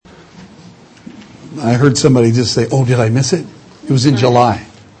I heard somebody just say, "Oh, did I miss it?" It was in July.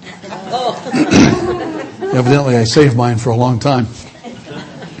 Evidently, I saved mine for a long time.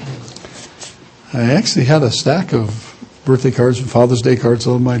 I actually had a stack of birthday cards and Father's Day cards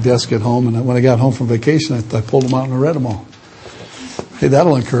on my desk at home, and when I got home from vacation, I pulled them out and I read them all. Hey,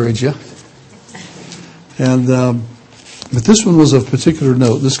 that'll encourage you. And but this one was of particular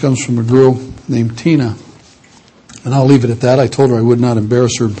note. This comes from a girl named Tina, and I'll leave it at that. I told her I would not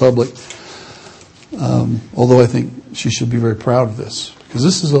embarrass her in public, although I think she should be very proud of this, because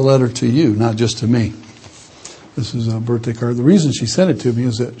this is a letter to you, not just to me. This is a birthday card. The reason she sent it to me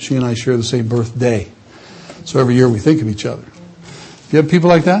is that she and I share the same birthday. So every year we think of each other. Do you have people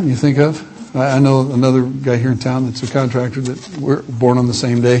like that you think of? I know another guy here in town that's a contractor that we're born on the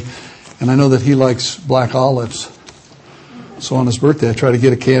same day. And I know that he likes black olives. So on his birthday, I try to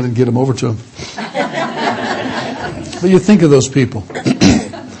get a can and get them over to him. But you think of those people.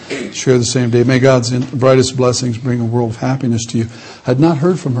 Share the same day. May God's brightest blessings bring a world of happiness to you. I'd not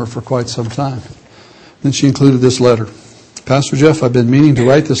heard from her for quite some time. Then she included this letter. Pastor Jeff, I've been meaning to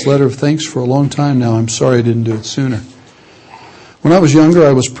write this letter of thanks for a long time now. I'm sorry I didn't do it sooner. When I was younger,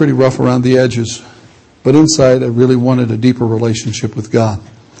 I was pretty rough around the edges. But inside, I really wanted a deeper relationship with God.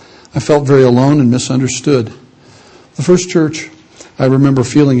 I felt very alone and misunderstood. The first church I remember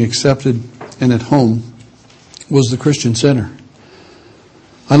feeling accepted and at home was the Christian Center.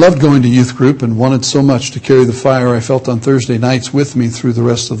 I loved going to youth group and wanted so much to carry the fire I felt on Thursday nights with me through the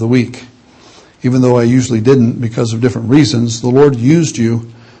rest of the week. Even though I usually didn't because of different reasons, the Lord used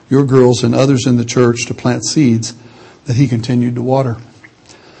you, your girls, and others in the church to plant seeds that He continued to water.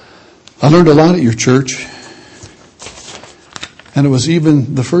 I learned a lot at your church, and it was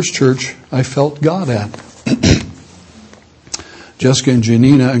even the first church I felt God at. Jessica and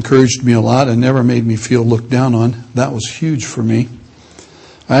Janina encouraged me a lot and never made me feel looked down on. That was huge for me.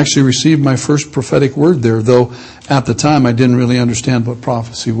 I actually received my first prophetic word there, though at the time I didn't really understand what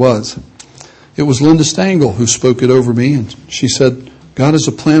prophecy was. It was Linda Stangl who spoke it over me, and she said, God has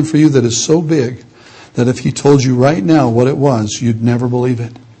a plan for you that is so big that if He told you right now what it was, you'd never believe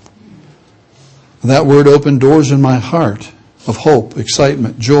it. That word opened doors in my heart of hope,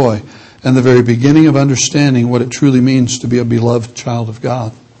 excitement, joy, and the very beginning of understanding what it truly means to be a beloved child of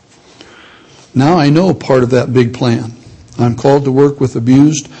God. Now I know part of that big plan. I'm called to work with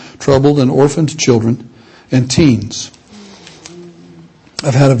abused, troubled, and orphaned children and teens.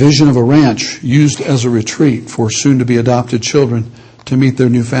 I've had a vision of a ranch used as a retreat for soon-to-be adopted children to meet their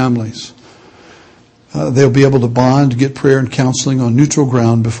new families. They'll be able to bond, get prayer and counseling on neutral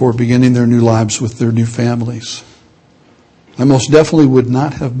ground before beginning their new lives with their new families. I most definitely would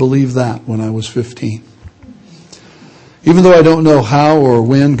not have believed that when I was 15. Even though I don't know how or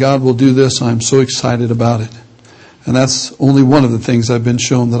when God will do this, I'm so excited about it. And that's only one of the things I've been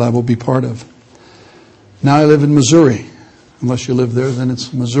shown that I will be part of. Now I live in Missouri. Unless you live there, then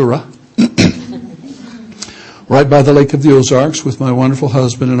it's Missouri. Right by the Lake of the Ozarks with my wonderful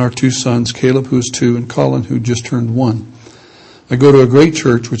husband and our two sons, Caleb, who's 2, and Colin, who just turned 1. I go to a great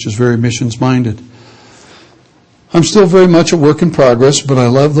church, which is very missions-minded. I'm still very much a work in progress, but I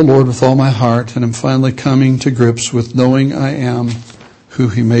love the Lord with all my heart, and I'm finally coming to grips with knowing I am who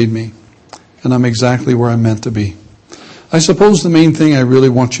He made me, and I'm exactly where I'm meant to be. I suppose the main thing I really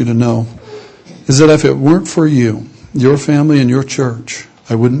want you to know is that if it weren't for you, your family and your church,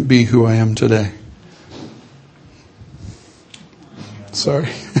 I wouldn't be who I am today. Sorry.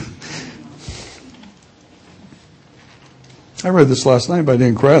 I read this last night, but I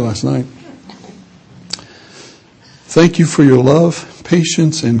didn't cry last night. Thank you for your love,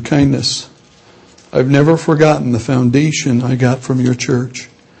 patience, and kindness. I've never forgotten the foundation I got from your church.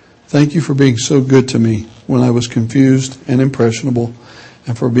 Thank you for being so good to me when I was confused and impressionable,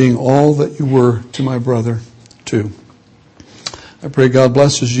 and for being all that you were to my brother, too. I pray God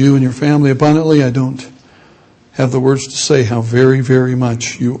blesses you and your family abundantly. I don't have the words to say how very, very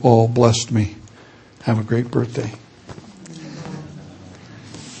much you all blessed me. Have a great birthday.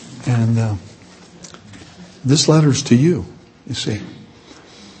 And this letter's to you, you see.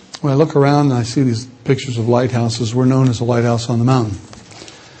 When I look around and I see these pictures of lighthouses, we're known as a lighthouse on the mountain.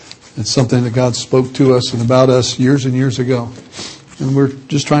 It's something that God spoke to us and about us years and years ago. And we're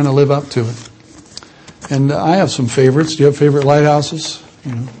just trying to live up to it. And I have some favorites. Do you have favorite lighthouses?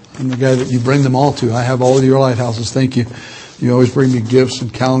 You know, I'm the guy that you bring them all to. I have all of your lighthouses. Thank you. You always bring me gifts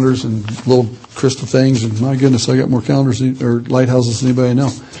and calendars and little crystal things. And my goodness, I got more calendars or lighthouses than anybody I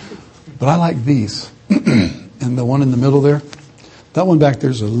know. But I like these. And the one in the middle there, that one back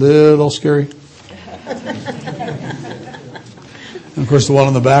there is a little scary. And of course, the one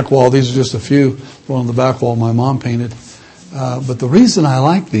on the back wall, these are just a few. The one on the back wall my mom painted. But the reason I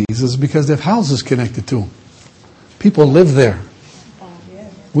like these is because they have houses connected to them. People live there.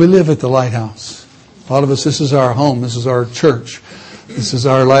 We live at the lighthouse. A lot of us, this is our home. This is our church. This is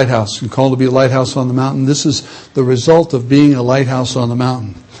our lighthouse. We're called to be a lighthouse on the mountain. This is the result of being a lighthouse on the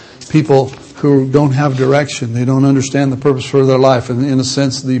mountain. People who don't have direction. They don't understand the purpose for their life. And in a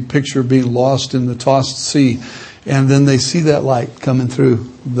sense, the picture of being lost in the tossed sea. And then they see that light coming through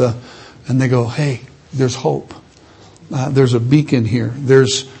and they go, hey, there's hope. There's a beacon here.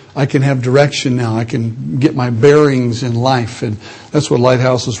 I can have direction now. I can get my bearings in life. And that's what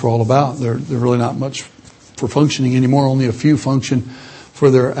lighthouses are all about. They're really not much for functioning anymore. Only a few function for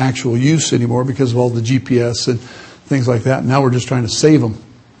their actual use anymore because of all the GPS and things like that. Now we're just trying to save them.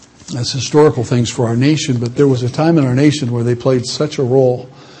 That's historical things for our nation. But there was a time in our nation where they played such a role,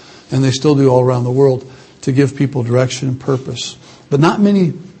 and they still do all around the world, to give people direction and purpose. But not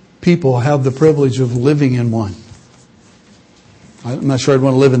many people have the privilege of living in one. I'm not sure I'd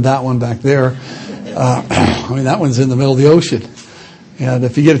want to live in that one back there. That one's in the middle of the ocean. And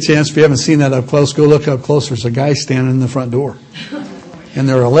if you get a chance, if you haven't seen that up close, go look up close. There's a guy standing in the front door. And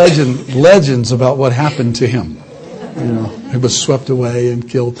there are legends about what happened to him. He was swept away and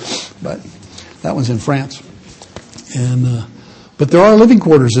killed. But that one's in France. But there are living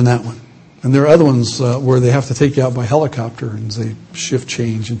quarters in that one. And there are other ones where they have to take you out by helicopter and they shift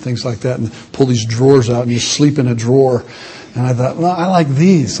change and things like that and pull these drawers out and you sleep in a drawer. And I thought, well, I like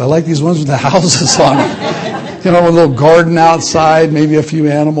these. I like these ones with the houses on them. A little garden outside, maybe a few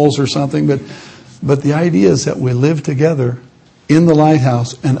animals or something. But the idea is that we live together in the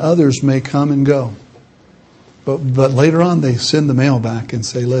lighthouse and others may come and go. But later on they send the mail back and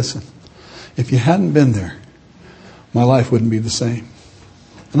say, listen, if you hadn't been there, my life wouldn't be the same.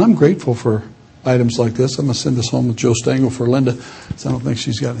 And I'm grateful for items like this. I'm going to send this home with Joe Stengel for Linda, because I don't think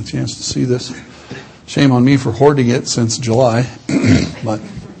she's gotten a chance to see this. Shame on me for hoarding it since July. But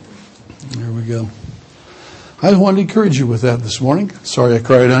there we go. I wanted to encourage you with that this morning. Sorry I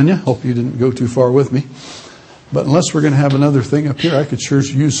cried on you. Hope you didn't go too far with me. But unless we're going to have another thing up here, I could sure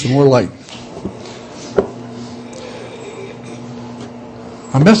use some more light.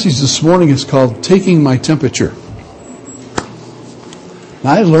 Our message this morning is called Taking My Temperature.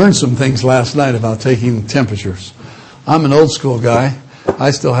 Now, I learned some things last night about taking temperatures. I'm an old school guy.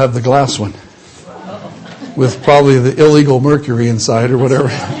 I still have the glass one with probably the illegal mercury inside or whatever.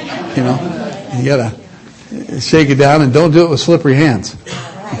 You got to shake it down and don't do it with slippery hands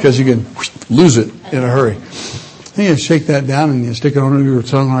because you can lose it in a hurry. And you shake that down and you stick it under your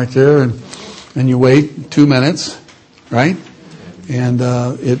tongue right there and you wait 2 minutes, right? And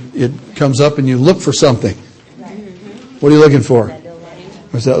it comes up and you look for something. What are you looking for?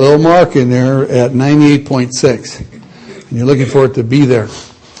 There's that little mark in there at 98.6. And you're looking for it to be there.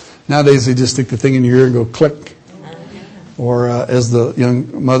 Nowadays they just stick the thing in your ear and go click. Or as the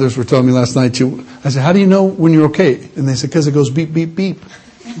young mothers were telling me last night, I said, how do you know when you're okay? And they said, because it goes beep, beep, beep.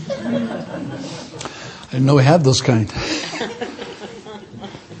 I didn't know we had those kind.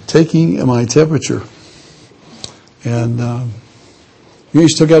 Taking my temperature. And you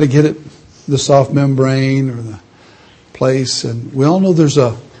still got to get it, the soft membrane or the place. And we all know there's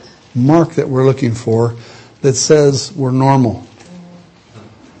a mark that we're looking for that says we're normal.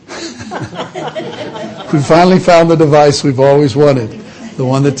 We finally found the device we've always wanted, the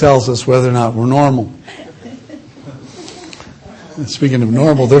one that tells us whether or not we're normal. And speaking of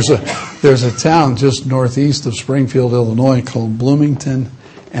normal, there's a town just northeast of Springfield, Illinois called Bloomington,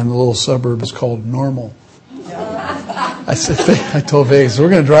 and the little suburb is called Normal. I told Vegas, we're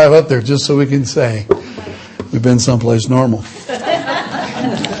going to drive up there just so we can say we've been someplace normal.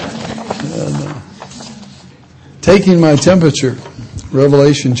 And, taking my temperature,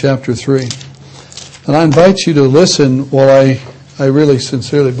 Revelation chapter 3. And I invite you to listen while I really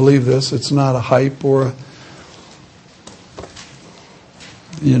sincerely believe this. It's not a hype or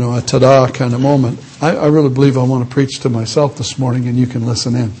a ta-da kind of moment. I really believe I want to preach to myself this morning and you can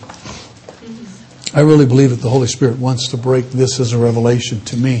listen in. I really believe that the Holy Spirit wants to break this as a revelation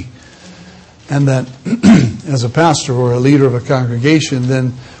to me. And that as a pastor or a leader of a congregation,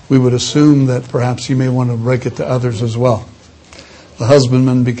 then we would assume that perhaps you may want to break it to others as well. The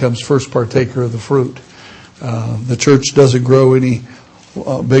husbandman becomes first partaker of the fruit. The church doesn't grow any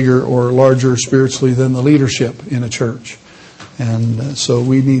bigger or larger spiritually than the leadership in a church. And so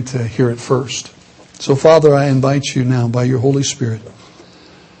we need to hear it first. So Father, I invite you now by your Holy Spirit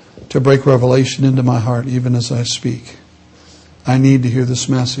to break revelation into my heart even as I speak. I need to hear this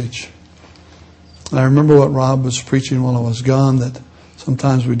message. I remember what Rob was preaching while I was gone, that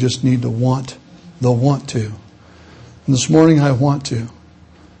sometimes we just need to want to. And this morning I want to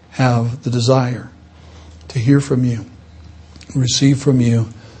have the desire to hear from you. receive from you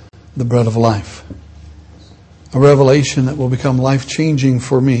the bread of life. A revelation that will become life-changing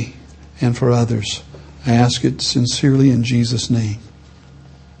for me and for others. I ask it sincerely in Jesus' name.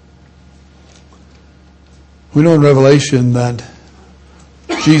 We know in Revelation that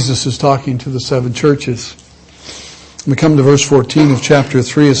Jesus is talking to the 7 churches. We come to verse 14 of chapter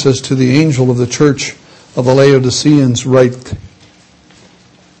 3. It says, "To the angel of the church of the Laodiceans write,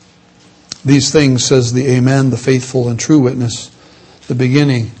 these things says the Amen, the faithful and true witness, the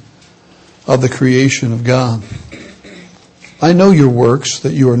beginning of the creation of God. I know your works,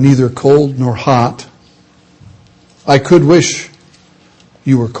 that you are neither cold nor hot. I could wish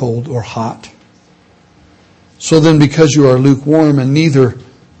you were cold or hot. So then, because you are lukewarm and neither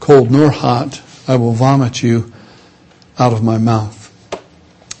cold nor hot, I will vomit you out of my mouth.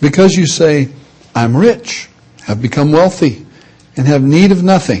 Because you say, I'm rich, have become wealthy, and have need of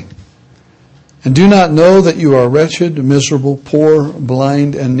nothing, and do not know that you are wretched, miserable, poor,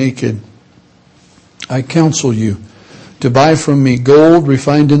 blind, and naked. I counsel you to buy from me gold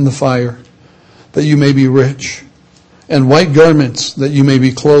refined in the fire, that you may be rich, and white garments, that you may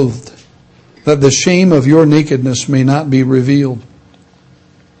be clothed, that the shame of your nakedness may not be revealed.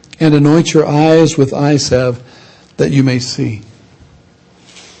 And anoint your eyes with eye salve, that you may see.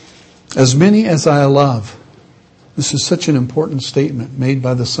 As many as I love." This is such an important statement made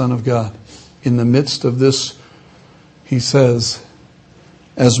by the Son of God. In the midst of this, he says,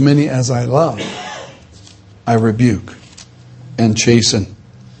 "As many as I love, I rebuke and chasten,"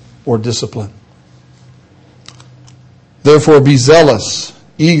 or discipline. "Therefore be zealous,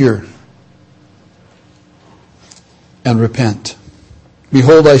 eager, and repent.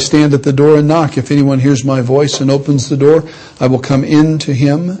 Behold, I stand at the door and knock. If anyone hears my voice and opens the door, I will come in to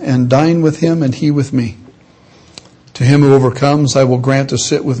him and dine with him and he with me. To him who overcomes, I will grant to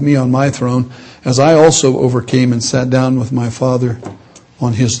sit with me on my throne, as I also overcame and sat down with my Father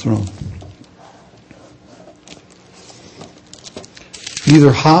on his throne."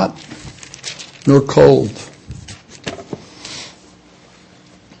 Neither hot nor cold.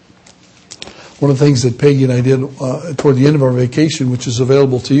 One of the things that Peggy and I did toward the end of our vacation, which is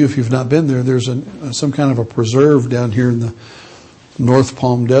available to you if you've not been there, there's some kind of a preserve down here in the North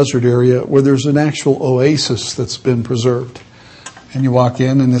Palm Desert area where there's an actual oasis that's been preserved. And you walk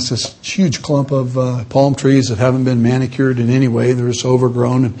in and it's this huge clump of palm trees that haven't been manicured in any way. They're just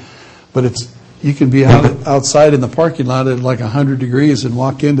overgrown. But you can be outside in the parking lot at like 100 degrees and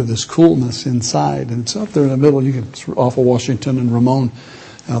walk into this coolness inside. And it's up there in the middle. It's off of Washington and Ramon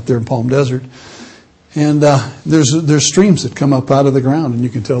out there in Palm Desert. And there's streams that come up out of the ground, and you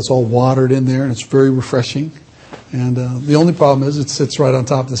can tell it's all watered in there, and it's very refreshing. And the only problem is it sits right on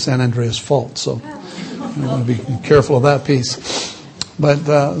top of the San Andreas Fault, so you want to be careful of that piece.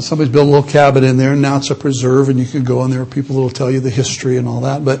 But somebody's built a little cabin in there, and now it's a preserve, and you can go in there. People will tell you the history and all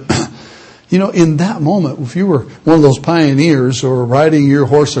that. But in that moment, if you were one of those pioneers or riding your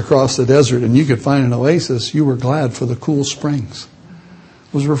horse across the desert and you could find an oasis, you were glad for the cool springs.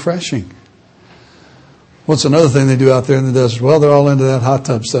 It was refreshing. What's another thing they do out there in the desert? Well, they're all into that hot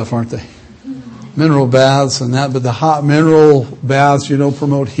tub stuff, aren't they? Mineral baths and that, but the hot mineral baths,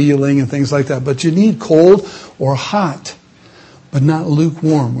 promote healing and things like that. But you need cold or hot, but not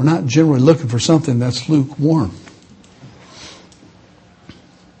lukewarm. We're not generally looking for something that's lukewarm.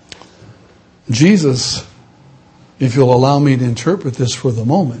 Jesus, if you'll allow me to interpret this for the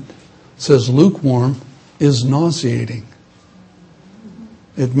moment, says lukewarm is nauseating.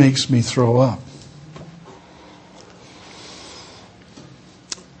 It makes me throw up.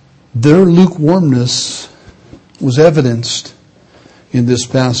 Their lukewarmness was evidenced in this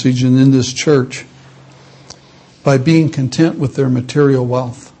passage and in this church by being content with their material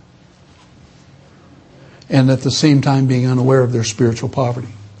wealth and at the same time being unaware of their spiritual poverty.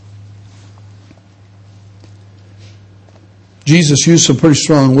 Jesus used some pretty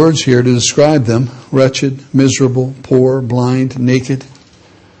strong words here to describe them: wretched, miserable, poor, blind, naked.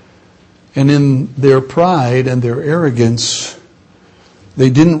 And in their pride and their arrogance, they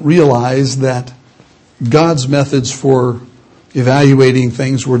didn't realize that God's methods for evaluating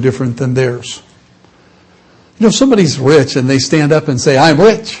things were different than theirs. If somebody's rich and they stand up and say, I'm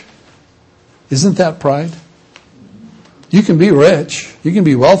rich, isn't that pride? You can be rich, you can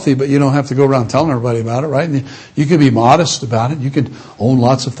be wealthy, but you don't have to go around telling everybody about it, right? And you can be modest about it. You can own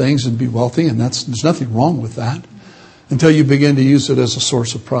lots of things and be wealthy, and there's nothing wrong with that until you begin to use it as a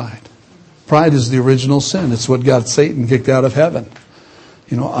source of pride. Pride is the original sin. It's what got Satan kicked out of heaven.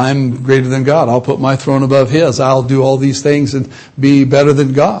 I'm greater than God. I'll put my throne above his. I'll do all these things and be better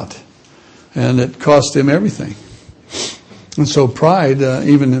than God. And it cost him everything. And so pride,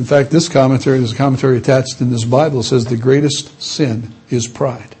 even in fact this commentary, there's a commentary attached in this Bible, says the greatest sin is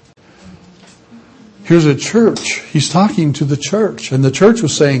pride. Here's a church. He's talking to the church. And the church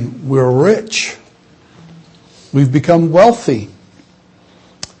was saying, we're rich. We've become wealthy.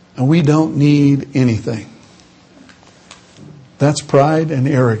 And we don't need anything. That's pride and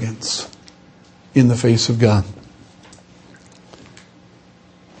arrogance in the face of God.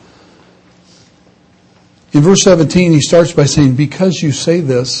 In verse 17, he starts by saying, because you say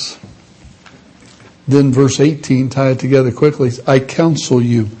this, then verse 18, tie it together quickly, I counsel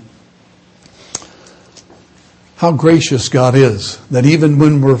you. How gracious God is, that even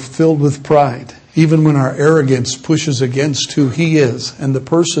when we're filled with pride, even when our arrogance pushes against who He is and the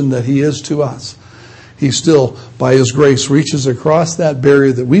person that He is to us, He still, by His grace, reaches across that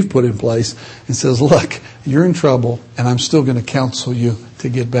barrier that we've put in place and says, look, you're in trouble, and I'm still going to counsel you to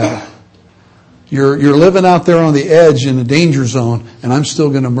get better. You're living out there on the edge in a danger zone, and I'm still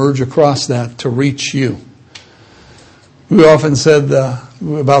going to merge across that to reach you. We often said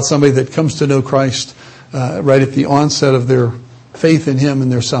about somebody that comes to know Christ right at the onset of their faith in Him and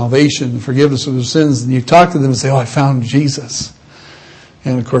their salvation, forgiveness of their sins, and you talk to them and say, oh, I found Jesus.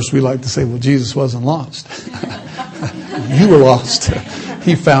 And of course we like to say, well, Jesus wasn't lost. You were lost.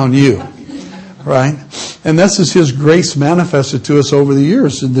 He found you. Right? And this is His grace manifested to us over the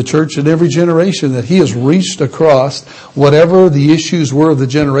years in the church in every generation, that He has reached across whatever the issues were of the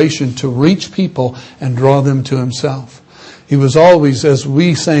generation to reach people and draw them to Himself. He was always, as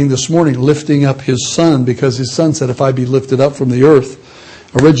we sang this morning, lifting up His Son, because His Son said, if I be lifted up from the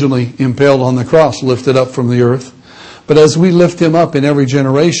earth, originally impaled on the cross, lifted up from the earth. But as we lift Him up in every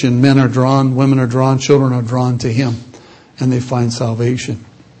generation, men are drawn, women are drawn, children are drawn to Him, and they find salvation.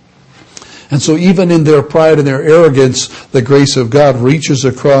 And so even in their pride and their arrogance, the grace of God reaches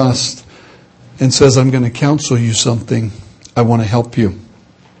across and says, I'm going to counsel you something. I want to help you.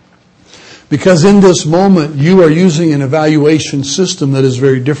 Because in this moment, you are using an evaluation system that is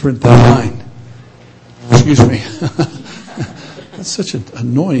very different than mine. Excuse me. That's such an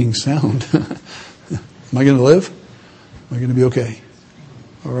annoying sound. Am I going to live? Am I going to be okay?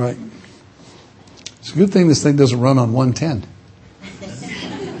 All right. It's a good thing this thing doesn't run on 110.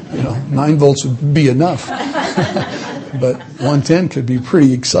 9 volts would be enough. But 110 could be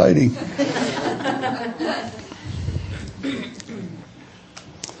pretty exciting.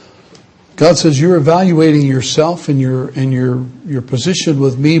 God says you're evaluating yourself and your position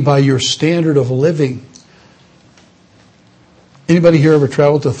with me by your standard of living. Anybody here ever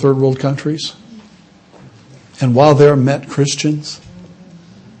traveled to third world countries? And while there met Christians?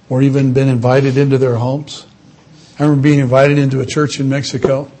 Or even been invited into their homes? I remember being invited into a church in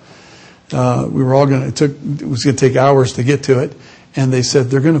Mexico. We were all it was going to take hours to get to it. And they said,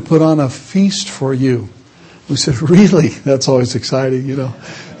 they're going to put on a feast for you. We said, really? That's always exciting,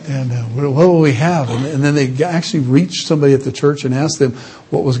 And what will we have? And then they actually reached somebody at the church and asked them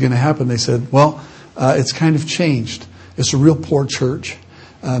what was going to happen. They said, well, it's kind of changed. It's a real poor church.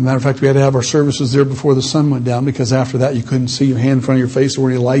 Matter of fact, we had to have our services there before the sun went down, because after that you couldn't see your hand in front of your face. There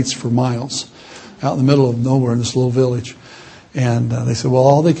weren't any lights for miles. Out in the middle of nowhere in this little village. And they said, well,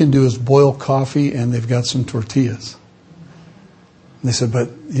 all they can do is boil coffee, and they've got some tortillas. And they said, but,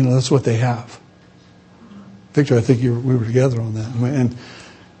 that's what they have. Victor, I think we were together on that. And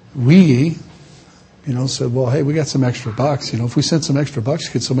we, said, well, hey, we got some extra bucks. If we sent some extra bucks,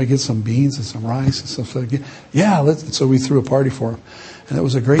 could somebody get some beans and some rice and stuff like that? Yeah, so we threw a party for them. And it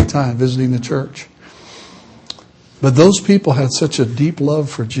was a great time visiting the church. But those people had such a deep love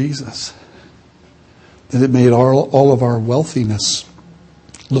for Jesus that it made all of our wealthiness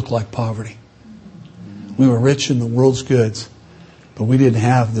look like poverty. We were rich in the world's goods, but we didn't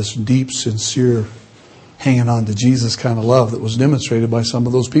have this deep, sincere, hanging on to Jesus kind of love that was demonstrated by some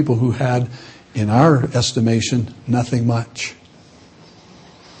of those people who had, in our estimation, nothing much.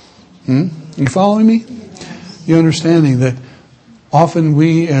 You following me? You understanding that often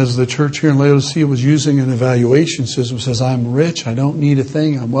we, as the church here in Laodicea, was using an evaluation system that says, I'm rich, I don't need a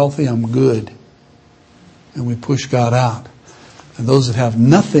thing, I'm wealthy, I'm good. And we push God out. And those that have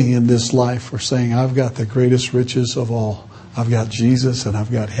nothing in this life are saying, I've got the greatest riches of all. I've got Jesus, and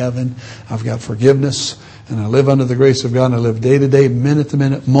I've got heaven, I've got forgiveness, and I live under the grace of God, and I live day to day, minute to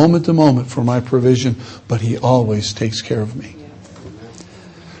minute, moment to moment for my provision, but He always takes care of me.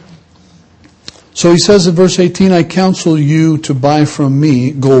 So he says in verse 18, I counsel you to buy from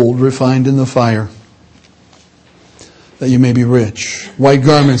me gold refined in the fire, that you may be rich, white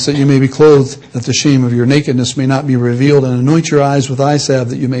garments that you may be clothed, that the shame of your nakedness may not be revealed, and anoint your eyes with eye salve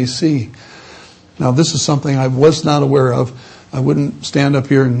that you may see. Now this is something I was not aware of I wouldn't stand up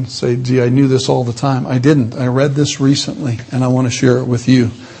here and say, gee, I knew this all the time. I didn't. I read this recently, and I want to share it with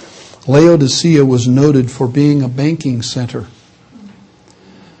you. Laodicea was noted for being a banking center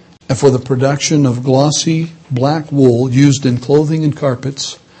and for the production of glossy black wool used in clothing and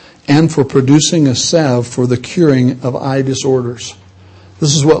carpets, and for producing a salve for the curing of eye disorders.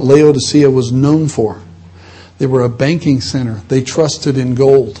 This is what Laodicea was known for. They were a banking center. They trusted in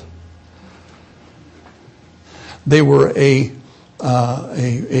gold. They were a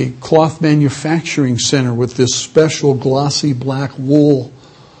cloth manufacturing center with this special glossy black wool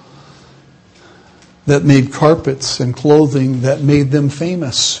that made carpets and clothing that made them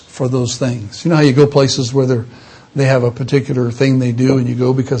famous for those things. You know how you go places where they have a particular thing they do, and you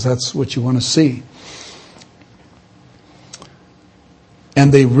go because that's what you want to see.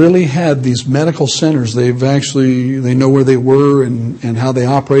 And they really had these medical centers. They know where they were and how they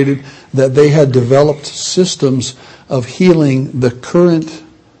operated, that they had developed systems of healing the current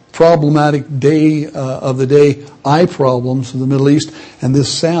problematic of the day eye problems in the Middle East, and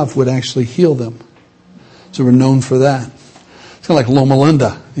this salve would actually heal them. So we're known for that. It's kind of like Loma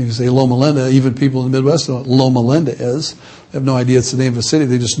Linda. You say Loma Linda, even people in the Midwest know what Loma Linda is. They have no idea it's the name of a city.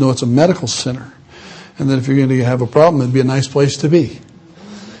 They just know it's a medical center. And then if you're going to have a problem, it'd be a nice place to be.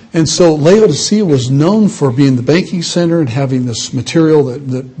 And so Laodicea was known for being the banking center and having this material,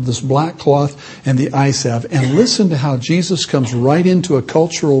 this black cloth and the eye salve. And listen to how Jesus comes right into a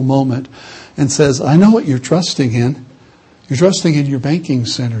cultural moment and says, I know what you're trusting in. You're trusting in your banking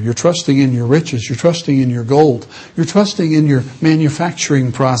center. You're trusting in your riches. You're trusting in your gold. You're trusting in your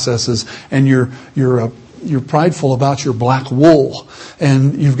manufacturing processes, and you're prideful about your black wool.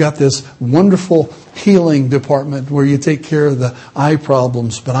 And you've got this wonderful healing department where you take care of the eye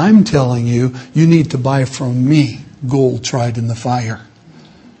problems. But I'm telling you, you need to buy from me gold tried in the fire.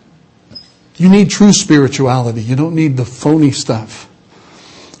 You need true spirituality. You don't need the phony stuff.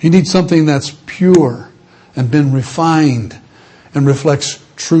 You need something that's pure and been refined and reflects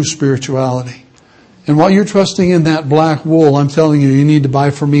true spirituality. And while you're trusting in that black wool, I'm telling you, you need to buy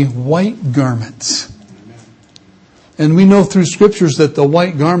from me white garments. And we know through scriptures that the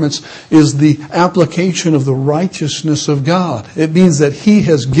white garments is the application of the righteousness of God. It means that He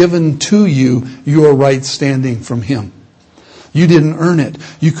has given to you your right standing from Him. You didn't earn it.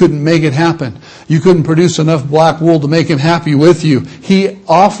 You couldn't make it happen. You couldn't produce enough black wool to make Him happy with you. He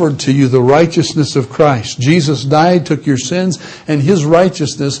offered to you the righteousness of Christ. Jesus died, took your sins, and His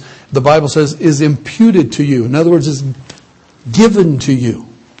righteousness, the Bible says, is imputed to you. In other words, is given to you.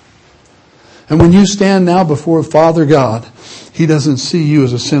 And when you stand now before Father God, He doesn't see you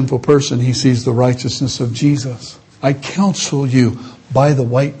as a sinful person. He sees the righteousness of Jesus. I counsel you, buy the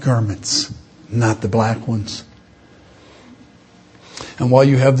white garments, not the black ones. And while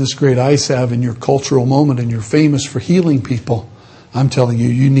you have this great eye salve in your cultural moment and you're famous for healing people, I'm telling you,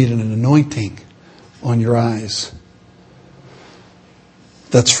 you need an anointing on your eyes.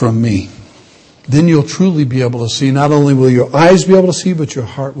 That's from me. Then you'll truly be able to see. Not only will your eyes be able to see, but your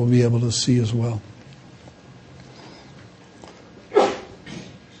heart will be able to see as well.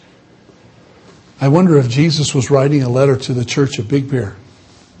 I wonder if Jesus was writing a letter to the church of Big Bear,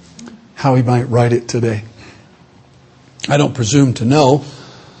 how He might write it today. I don't presume to know,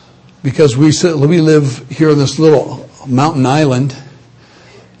 because we live here on this little mountain island,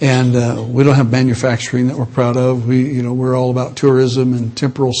 and we don't have manufacturing that we're proud of. We're all about tourism and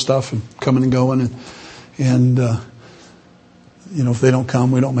temporal stuff and coming and going, and if they don't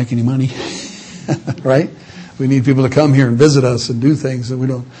come, we don't make any money, right? We need people to come here and visit us and do things, that we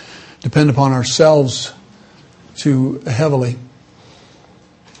don't depend upon ourselves too heavily.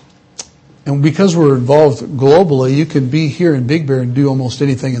 And because we're involved globally, you can be here in Big Bear and do almost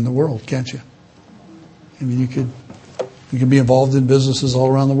anything in the world, can't you? I mean, you can be involved in businesses all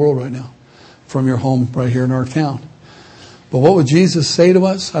around the world right now from your home right here in our town. But what would Jesus say to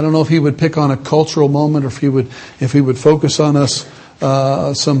us? I don't know if He would pick on a cultural moment, or if He would focus on us,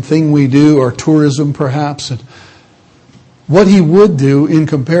 something we do, or tourism perhaps. And what He would do in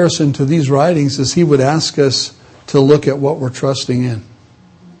comparison to these writings is He would ask us to look at what we're trusting in.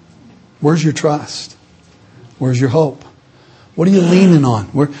 Where's your trust? Where's your hope? What are you leaning on?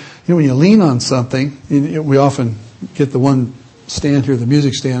 When you lean on something, we often get the one stand here, the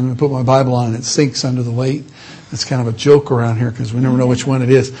music stand, and I put my Bible on and it sinks under the weight. It's kind of a joke around here because we never know which one it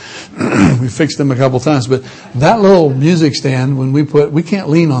is. We fixed them a couple times, but that little music stand, we can't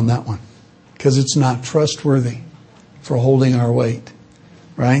lean on that one because it's not trustworthy for holding our weight,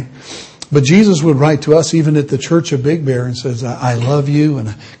 right? But Jesus would write to us even at the Church of Big Bear and says, I love you and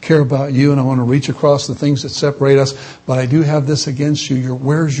I care about you and I want to reach across the things that separate us, but I do have this against you.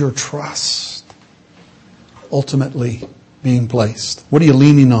 Where's your trust? Ultimately, being placed? What are you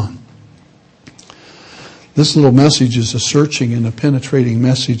leaning on? This little message is a searching and a penetrating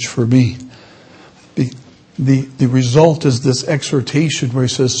message for me. The result is this exhortation where he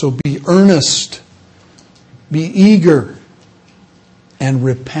says, so be earnest, be eager, and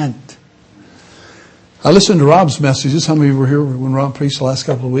repent. I listened to Rob's messages. How many of you were here when Rob preached the last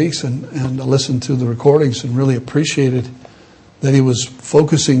couple of weeks? And I listened to the recordings and really appreciated that he was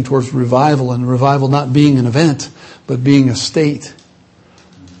focusing towards revival, and revival not being an event, but being a state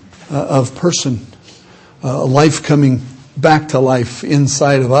of person, a life coming back to life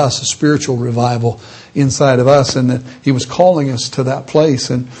inside of us, a spiritual revival inside of us, and that he was calling us to that place.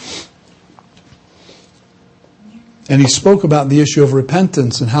 And he spoke about the issue of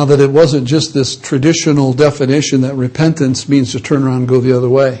repentance and how that it wasn't just this traditional definition that repentance means to turn around and go the other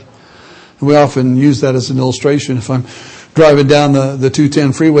way. And we often use that as an illustration. If I'm driving down the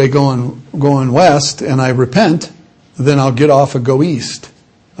 210 freeway going west and I repent, then I'll get off and go east.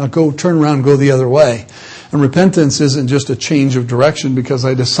 I'll go turn around and go the other way. And repentance isn't just a change of direction because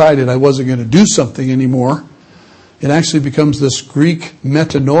I decided I wasn't going to do something anymore. It actually becomes this Greek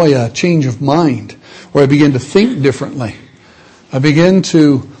metanoia, change of mind, where I begin to think differently. I begin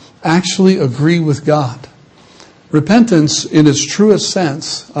to actually agree with God. Repentance, in its truest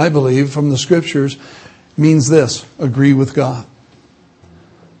sense, I believe, from the Scriptures, means this: agree with God.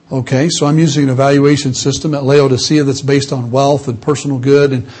 Okay, so I'm using an evaluation system at Laodicea that's based on wealth and personal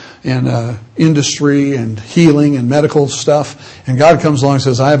good and industry and healing and medical stuff. And God comes along and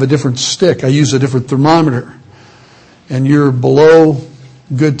says, I have a different stick. I use a different thermometer. And you're below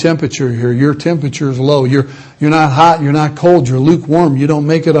good temperature here. Your temperature is low. You're not hot. You're not cold. You're lukewarm. You don't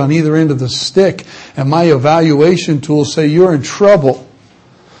make it on either end of the stick. And my evaluation tools say you're in trouble.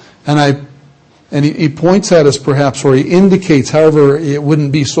 And he points at us perhaps, or he indicates, however it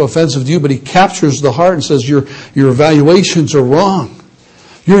wouldn't be so offensive to you, but he captures the heart and says your evaluations are wrong.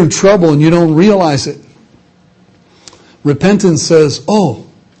 You're in trouble and you don't realize it. Repentance says, oh,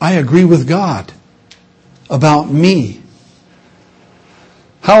 I agree with God about me.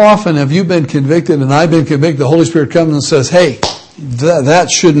 How often have you been convicted and I've been convicted, the Holy Spirit comes and says, hey, that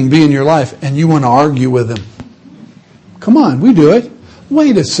shouldn't be in your life, and you want to argue with him. Come on, we do it.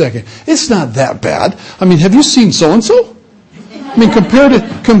 Wait a second. It's not that bad. I mean, have you seen so-and-so? I mean,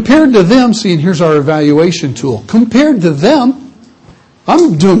 compared to them, see, and here's our evaluation tool. Compared to them,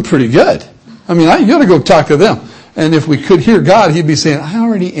 I'm doing pretty good. I mean, you got to go talk to them. And if we could hear God, he'd be saying, I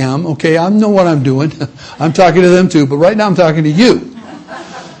already am. Okay, I know what I'm doing. I'm talking to them too, but right now I'm talking to you.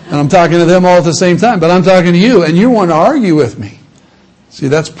 And I'm talking to them all at the same time, but I'm talking to you, and you want to argue with me. See,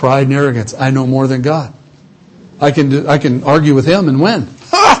 that's pride and arrogance. I know more than God. I can argue with him and win.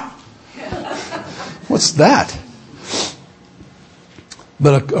 Ha! What's that?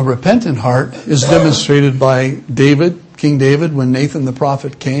 But a repentant heart is demonstrated by David, King David, when Nathan the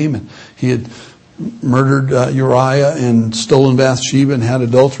prophet came and he had murdered Uriah and stolen Bathsheba and had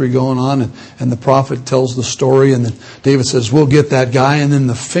adultery going on, and the prophet tells the story, and then David says, we'll get that guy, and then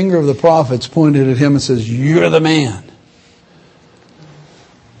the finger of the prophet's pointed at him and says, you're the man.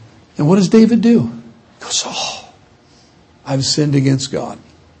 And what does David do? He goes, oh, I've sinned against God.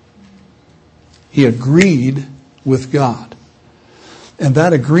 He agreed with God. And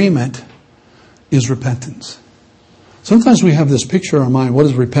that agreement is repentance. Sometimes we have this picture in our mind, what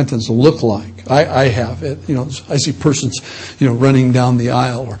does repentance look like? I have it. I see persons, running down the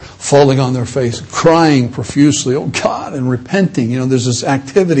aisle or falling on their face, crying profusely, oh God, and repenting. There's this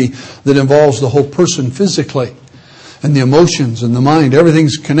activity that involves the whole person physically, and the emotions and the mind,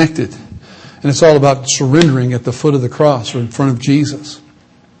 everything's connected. And it's all about surrendering at the foot of the cross or in front of Jesus.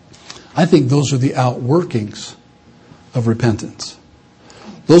 I think those are the outworkings of repentance.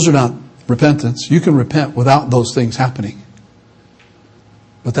 Those are not repentance. You can repent without those things happening.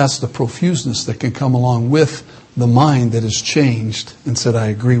 But that's the profuseness that can come along with the mind that is changed and said, I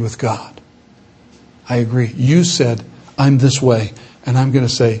agree with God. I agree. You said, I'm this way, and I'm going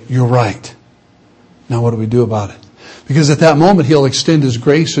to say, you're right. Now what do we do about it? Because at that moment, he'll extend his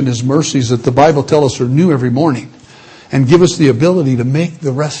grace and his mercies that the Bible tells us are new every morning and give us the ability to make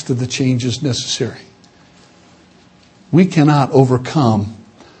the rest of the changes necessary. We cannot overcome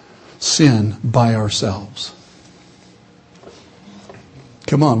sin by ourselves.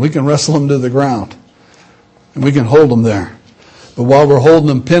 Come on, we can wrestle them to the ground and we can hold them there. But while we're holding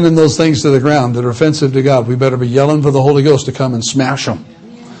them, pinning those things to the ground that are offensive to God, we better be yelling for the Holy Ghost to come and smash them.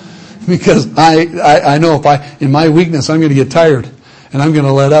 Because I know if in my weakness, I'm going to get tired and I'm going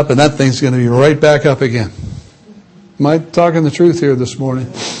to let up and that thing's going to be right back up again. Am I talking the truth here this morning?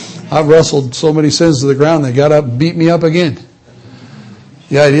 I've wrestled so many sins to the ground, they got up and beat me up again.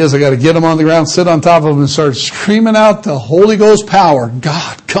 The idea is I got to get them on the ground, sit on top of them, and start screaming out the Holy Ghost power.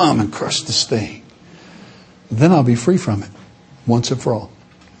 God, come and crush this thing. Then I'll be free from it once and for all.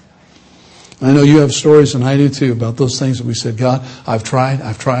 I know you have stories, and I do too, about those things that we said, God, I've tried,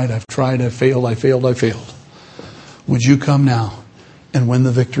 I failed. Would you come now and win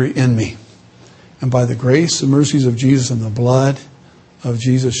the victory in me? And by the grace and mercies of Jesus and the blood of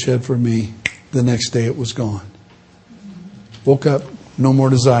Jesus shed for me, the next day it was gone. Woke up, no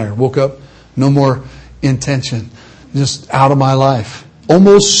more desire. Woke up, no more intention. Just out of my life.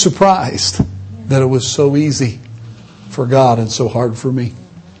 Almost surprised that it was so easy for God and so hard for me.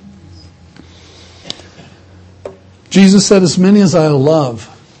 Jesus said, as many as I love,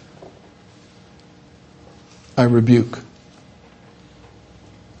 I rebuke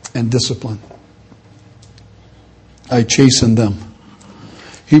and discipline. I chasten them.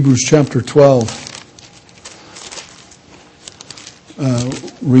 Hebrews chapter 12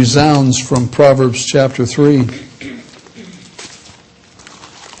 resounds from Proverbs chapter 3.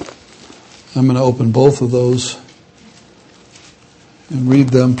 I'm going to open both of those and read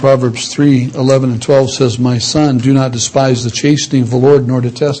them. Proverbs 3:11 and 12 says, My son, do not despise the chastening of the Lord, nor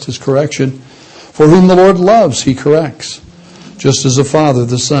detest his correction. For whom the Lord loves, he corrects, just as a father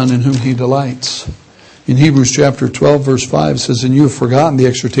the son in whom he delights. In Hebrews chapter 12, verse 5 says, And you have forgotten the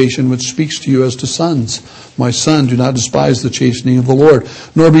exhortation which speaks to you as to sons. My son, do not despise the chastening of the Lord,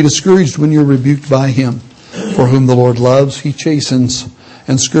 nor be discouraged when you are rebuked by him. For whom the Lord loves, he chastens,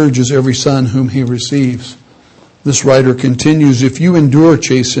 and scourges every son whom he receives. This writer continues, If you endure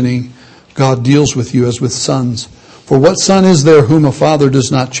chastening, God deals with you as with sons. For what son is there whom a father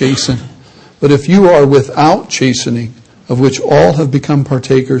does not chasten? But if you are without chastening, of which all have become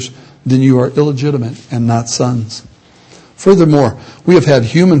partakers, then you are illegitimate and not sons. Furthermore, we have had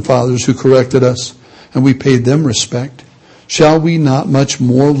human fathers who corrected us, and we paid them respect. Shall we not much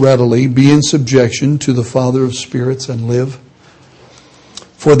more readily be in subjection to the Father of spirits and live?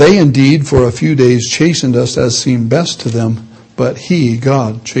 For they indeed for a few days chastened us as seemed best to them, but he,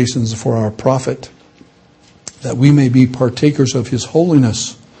 God, chastens for our profit, that we may be partakers of his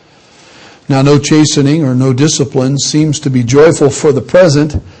holiness. Now no chastening or no discipline seems to be joyful for the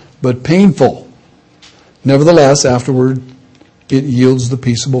present, but painful. Nevertheless, afterward, it yields the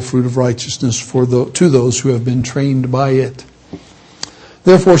peaceable fruit of righteousness to those who have been trained by it.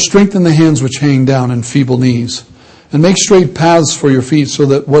 Therefore, strengthen the hands which hang down and feeble knees, and make straight paths for your feet, so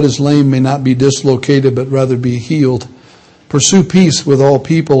that what is lame may not be dislocated, but rather be healed. Pursue peace with all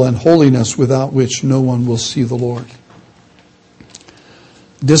people and holiness, without which no one will see the Lord.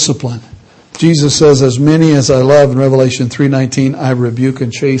 Discipline. Jesus says, as many as I love, in Revelation 3:19, I rebuke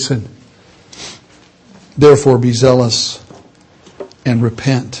and chasten. Therefore be zealous and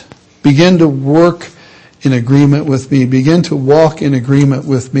repent. Begin to work in agreement with me. Begin to walk in agreement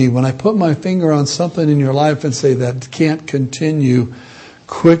with me. When I put my finger on something in your life and say that can't continue,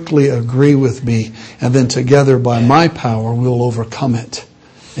 quickly agree with me. And then together by my power, we'll overcome it.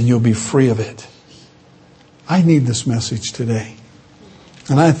 And you'll be free of it. I need this message today.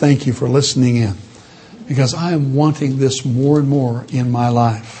 And I thank you for listening in, because I am wanting this more and more in my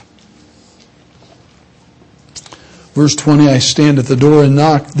life. Verse 20, I stand at the door and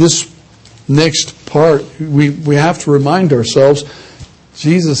knock. This next part, we have to remind ourselves,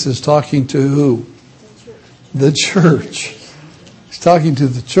 Jesus is talking to who? The church. He's talking to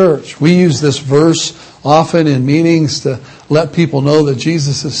the church. We use this verse often in meetings to let people know that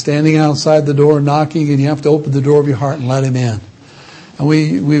Jesus is standing outside the door knocking, and you have to open the door of your heart and let him in. And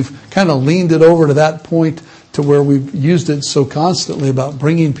we've kind of leaned it over to that point to where we've used it so constantly about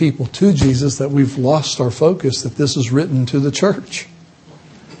bringing people to Jesus that we've lost our focus that this is written to the church.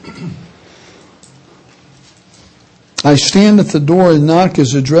 I stand at the door and knock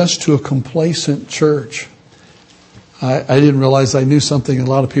is addressed to a complacent church. I didn't realize I knew something a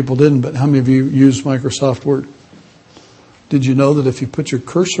lot of people didn't, but how many of you use Microsoft Word? Did you know that if you put your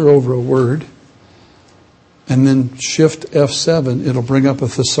cursor over a word and then shift F7, it'll bring up a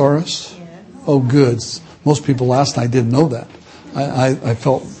thesaurus? Oh, good. Most people last night didn't know that. I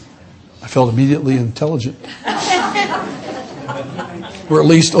felt immediately intelligent. Or at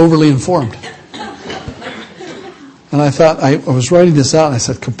least overly informed. And I thought, I was writing this out and I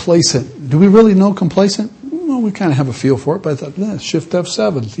said, complacent. Do we really know complacent? Well, we kind of have a feel for it, but I thought, shift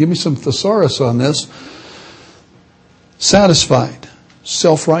F7. Give me some thesaurus on this. Satisfied,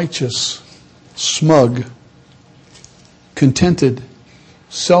 self-righteous, smug, contented,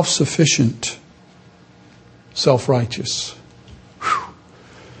 self-sufficient, self-righteous. Whew.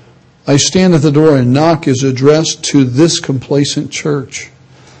 I stand at the door and knock is addressed to this complacent church.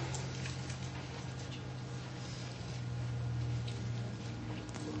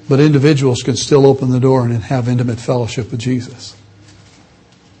 But individuals can still open the door and have intimate fellowship with Jesus.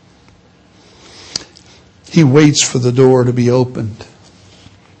 He waits for the door to be opened.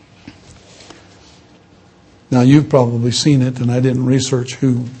 Now, you've probably seen it, and I didn't research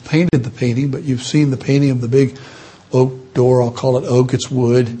who painted the painting, but you've seen the painting of the big oak door. I'll call it oak. It's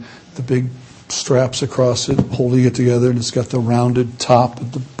wood. The big straps across it, holding it together, and it's got the rounded top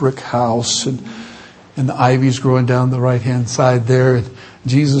of the brick house, and the ivy's growing down the right-hand side there. And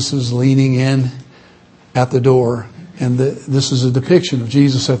Jesus is leaning in at the door, and this is a depiction of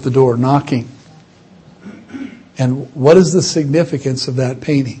Jesus at the door knocking. And what is the significance of that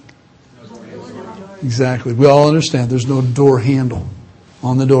painting? Exactly. We all understand there's no door handle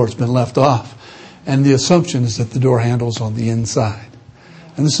on the door. It's been left off. And the assumption is that the door handle is on the inside.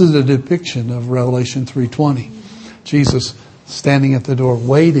 And this is a depiction of Revelation 3:20. Jesus standing at the door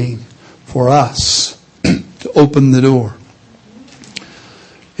waiting for us to open the door.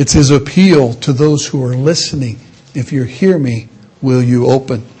 It's his appeal to those who are listening. If you hear me, will you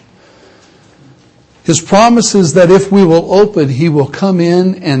open? His promise is that if we will open, he will come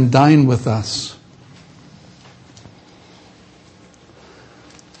in and dine with us.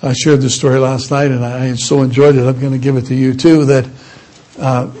 I shared this story last night, and I so enjoyed it. I'm going to give it to you too. That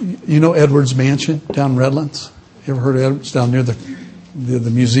you know Edwards Mansion down in Redlands. You ever heard of Edwards? Down near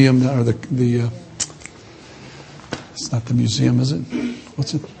the museum, or the it's not the museum, is it?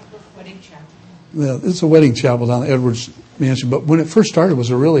 What's it? Wedding chapel. Yeah, it's a wedding chapel down at Edwards Mansion. But when it first started, it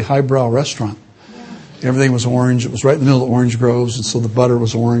was a really highbrow restaurant. Everything was orange. It was right in the middle of orange groves, and so the butter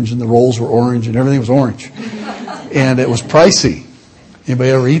was orange, and the rolls were orange, and everything was orange. And it was pricey.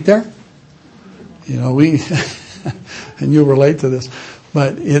 Anybody ever eat there? You know, and you'll relate to this.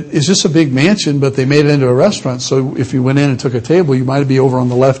 But it's just a big mansion, but they made it into a restaurant. So if you went in and took a table, you might be over on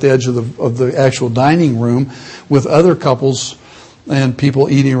the left edge of the actual dining room with other couples and people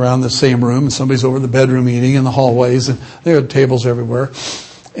eating around the same room. And somebody's over in the bedroom eating in the hallways, and there are tables everywhere.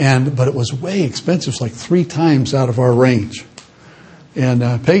 But it was way expensive. It was like 3 times out of our range. And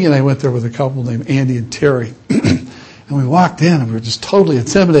Peggy and I went there with a couple named Andy and Terry. And we walked in and we were just totally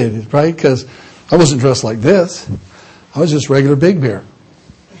intimidated, right? Because I wasn't dressed like this. I was just regular Big Bear,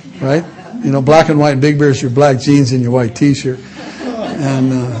 right? You know, black and white Big Bear is your black jeans and your white T-shirt.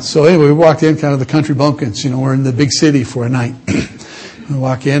 And so anyway, we walked in kind of the country bumpkins. You know, we're in the big city for a night. We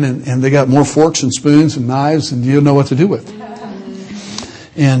walk in and they got more forks and spoons and knives and you don't know what to do with.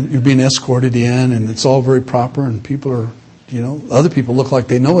 And you're being escorted in and it's all very proper and people are, you know, other people look like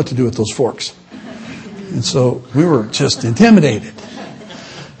they know what to do with those forks. And so we were just intimidated.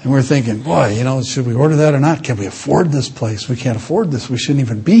 And we're thinking, boy, you know, should we order that or not? Can we afford this place? We can't afford this. We shouldn't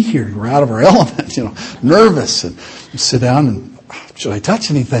even be here. We're out of our element, you know, nervous. And sit down and, should I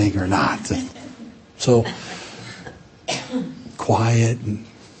touch anything or not? And so quiet and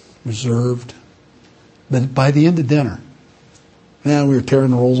reserved. But by the end of dinner, man, we were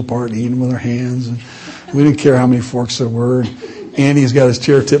tearing the rolls apart and eating with our hands. And we didn't care how many forks there were. Andy's got his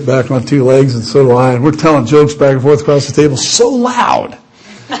chair tipped back on 2 legs, and so do I. And we're telling jokes back and forth across the table so loud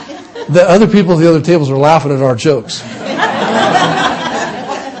that other people at the other tables were laughing at our jokes.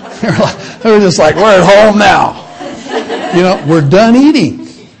 They were just like, we're at home now. You know, we're done eating.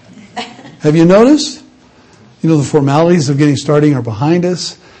 Have you noticed? You know, the formalities of getting started are behind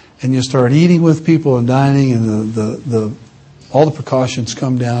us, and you start eating with people and dining, and all the precautions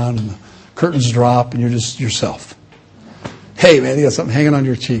come down, and the curtains drop, and you're just yourself. Hey, man, you got something hanging on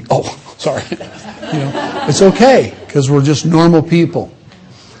your cheek. Oh, sorry. You know, it's okay because we're just normal people.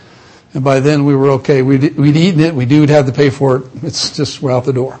 And by then we were okay. We'd eaten it. We would have to pay for it. It's just we're out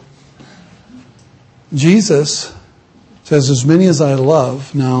the door. Jesus says, as many as I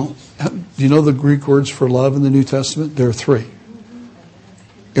love. Now, do you know the Greek words for love in the New Testament? There are 3.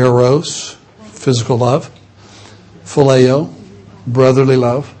 Eros, physical love. Phileo, brotherly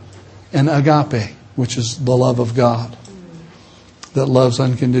love. And agape, which is the love of God that loves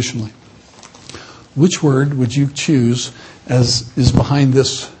unconditionally. Which word would you choose as is behind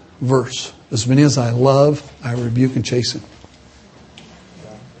this verse? As many as I love, I rebuke and chasten.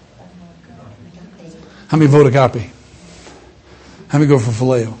 How many vote agape? How many go for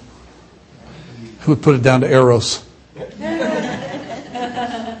phileo? Who would put it down to eros?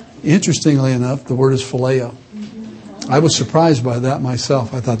 Interestingly enough, the word is phileo. I was surprised by that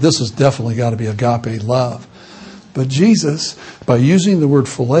myself. I thought this has definitely got to be agape love. But Jesus, by using the word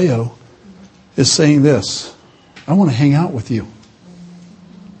phileo, is saying this: I want to hang out with you.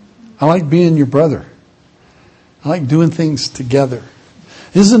 I like being your brother. I like doing things together.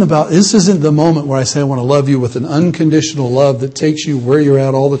 This isn't the moment where I say I want to love you with an unconditional love that takes you where you're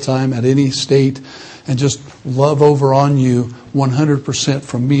at all the time, at any state, and just love over on you 100%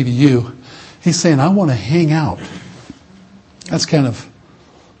 from me to you. He's saying, I want to hang out. That's kind of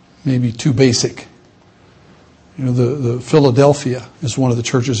maybe too basic. You know, the Philadelphia is one of the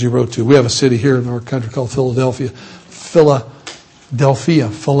churches he wrote to. We have a city here in our country called Philadelphia. Philadelphia,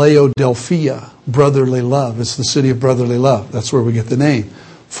 brotherly love. It's the city of brotherly love. That's where we get the name.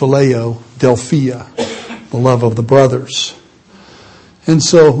 Philadelphia, the love of the brothers. And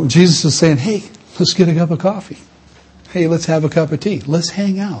so Jesus is saying, hey, let's get a cup of coffee. Hey, let's have a cup of tea. Let's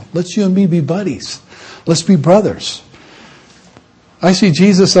hang out. Let's you and me be buddies. Let's be brothers. I see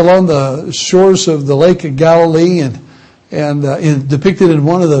Jesus along the shores of the Lake of Galilee and depicted in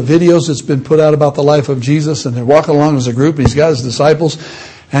one of the videos that's been put out about the life of Jesus, and they're walking along as a group, and he's got his disciples,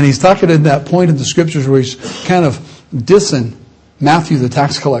 and he's talking in that point in the scriptures where he's kind of dissing Matthew the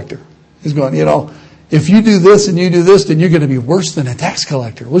tax collector. He's going, you know, if you do this and you do this, then you're going to be worse than a tax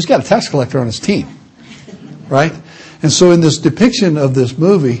collector. Well, he's got a tax collector on his team, right? And so in this depiction of this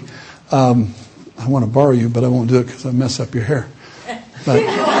movie, I want to borrow you, but I won't do it because I mess up your hair. But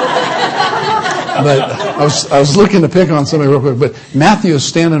I was looking to pick on somebody real quick, but Matthew is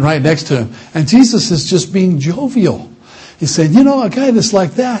standing right next to him, and Jesus is just being jovial. He's saying, you know, a guy that's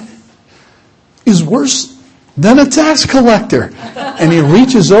like that is worse than a tax collector. And he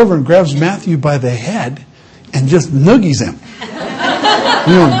reaches over and grabs Matthew by the head and just noogies him.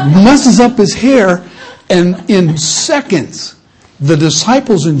 You know, messes up his hair, and in seconds, the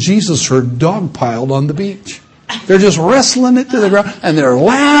disciples and Jesus are dogpiled on the beach. They're just wrestling it to the ground, and they're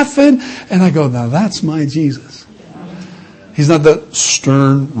laughing. And I go, now that's my Jesus. He's not that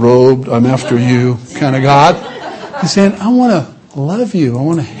stern-robed, I'm after you kind of God. He's saying, I want to love you. I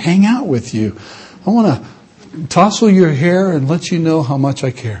want to hang out with you. I want to tousle your hair and let you know how much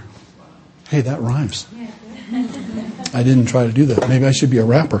I care. Hey, that rhymes. I didn't try to do that. Maybe I should be a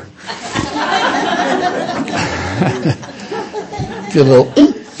rapper. Get a little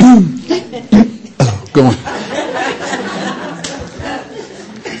going.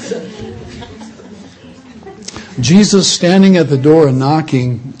 Jesus standing at the door and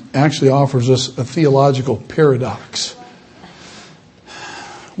knocking actually offers us a theological paradox.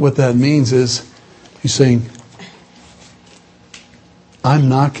 What that means is he's saying, I'm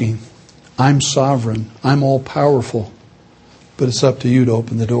knocking, I'm sovereign, I'm all powerful, but it's up to you to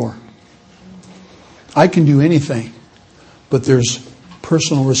open the door. I can do anything, but there's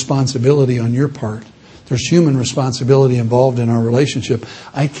personal responsibility on your part. There's human responsibility involved in our relationship.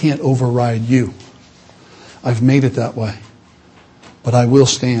 I can't override you. I've made it that way. But I will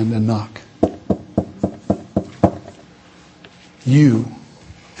stand and knock. You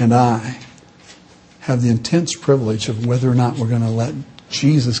and I have the intense privilege of whether or not we're going to let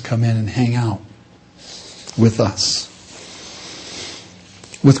Jesus come in and hang out with us.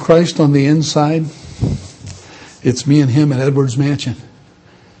 With Christ on the inside, it's me and him at Edwards Mansion,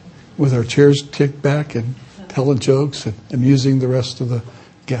 with our chairs kicked back and telling jokes and amusing the rest of the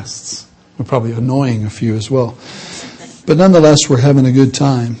guests. We're probably annoying a few as well. But nonetheless, we're having a good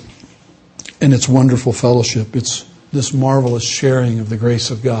time. And it's wonderful fellowship. It's this marvelous sharing of the grace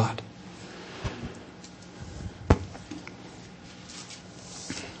of God.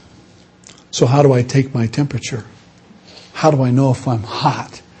 So how do I take my temperature? How do I know if I'm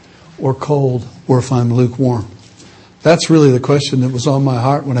hot or cold or if I'm lukewarm? That's really the question that was on my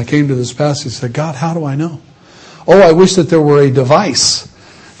heart when I came to this passage. I said, God, how do I know? Oh, I wish that there were a device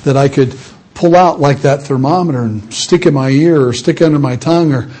that I could pull out like that thermometer and stick in my ear or stick under my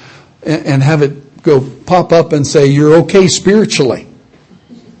tongue and have it go pop up and say, you're okay spiritually.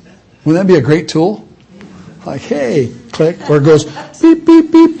 Wouldn't that be a great tool? Like, hey, click, or it goes, beep,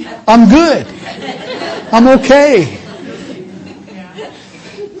 beep, beep, I'm good. I'm okay.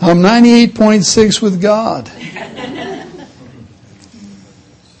 I'm 98.6 with God.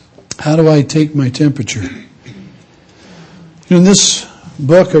 How do I take my temperature? In this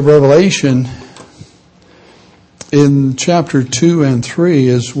book of Revelation, in chapter 2 and 3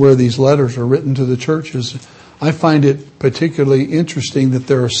 is where these letters are written to the churches. I find it particularly interesting that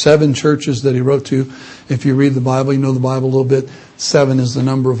there are 7 churches that he wrote to. If you read the Bible, you know the Bible a little bit. 7 is the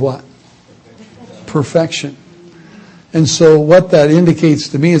number of what? Perfection. And so what that indicates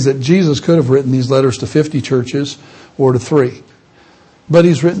to me is that Jesus could have written these letters to 50 churches or to 3. But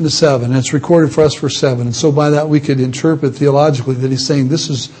he's written to 7, and it's recorded for us for 7. And so by that we could interpret theologically that he's saying,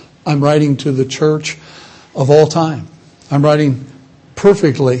 I'm writing to the church of all time. I'm writing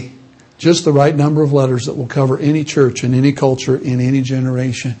perfectly just the right number of letters that will cover any church in any culture in any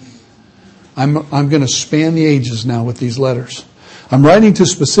generation. I'm going to span the ages now with these letters. I'm writing to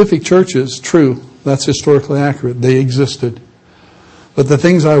specific churches, true, that's historically accurate. They existed. But the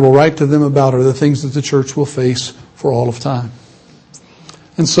things I will write to them about are the things that the church will face for all of time.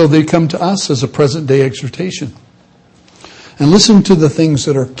 And so they come to us as a present-day exhortation. And listen to the things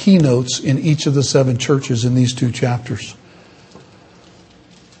that are keynotes in each of the 7 churches in these 2 chapters.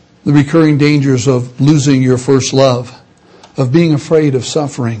 The recurring dangers of losing your first love, of being afraid of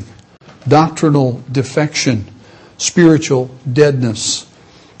suffering, doctrinal defection, spiritual deadness,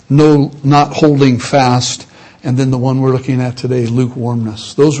 not holding fast, and then the one we're looking at today,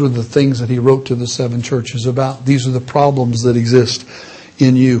 lukewarmness. Those were the things that he wrote to the 7 churches about. These are the problems that exist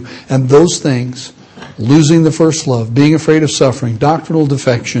in you. And those things, losing the first love, being afraid of suffering, doctrinal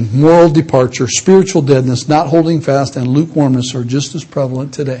defection, moral departure, spiritual deadness, not holding fast, and lukewarmness are just as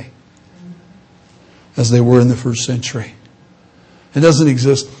prevalent today as they were in the first century. It doesn't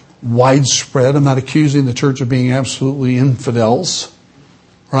exist widespread. I'm not accusing the church of being absolutely infidels,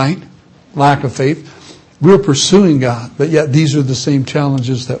 right? Lack of faith. We're pursuing God, but yet these are the same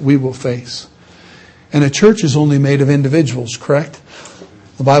challenges that we will face. And a church is only made of individuals, correct?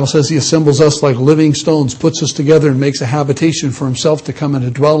 The Bible says he assembles us like living stones, puts us together and makes a habitation for himself to come and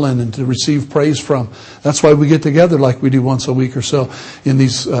to dwell in and to receive praise from. That's why we get together like we do once a week or so in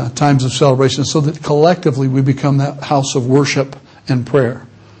these times of celebration, so that collectively we become that house of worship and prayer.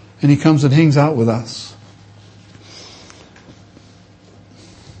 And he comes and hangs out with us.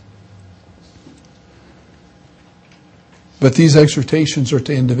 But these exhortations are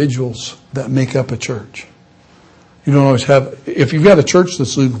to individuals that make up a church. You don't always have, if you've got a church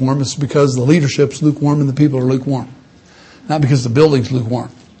that's lukewarm, it's because the leadership's lukewarm and the people are lukewarm. Not because the building's lukewarm,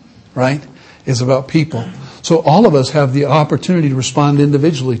 right? It's about people. So all of us have the opportunity to respond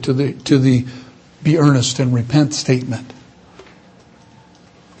individually to the be earnest and repent statement.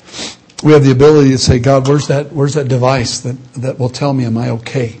 We have the ability to say, God, where's that device that will tell me, am I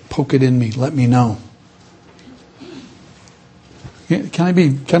okay? Poke it in me. Let me know. Can I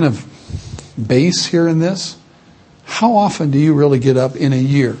be kind of base here in this? How often do you really get up in a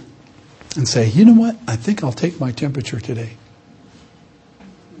year and say, you know what? I think I'll take my temperature today.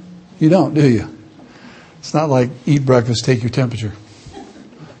 You don't, do you? It's not like eat breakfast, take your temperature.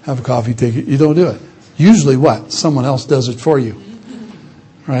 Have a coffee, take it. You don't do it. Usually what? Someone else does it for you.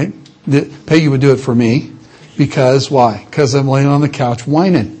 Right? Peggy would do it for me. Because why? Because I'm laying on the couch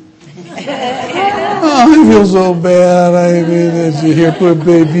whining. Oh, I feel so bad. I mean, here,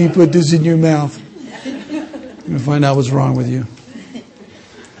 put this in your mouth. You'll find out what's wrong with you.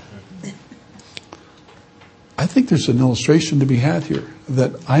 I think there's an illustration to be had here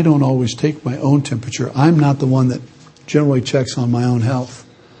that I don't always take my own temperature. I'm not the one that generally checks on my own health.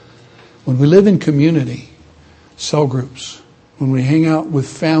 When we live in community, cell groups, when we hang out with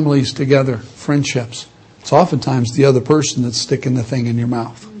families together, friendships, it's oftentimes the other person that's sticking the thing in your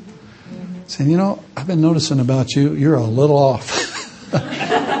mouth. Saying, you know, I've been noticing about you, you're a little off.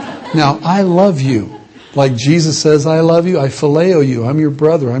 Now, I love you. Like Jesus says, I love you. I phileo you. I'm your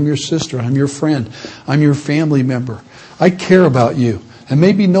brother. I'm your sister. I'm your friend. I'm your family member. I care about you. And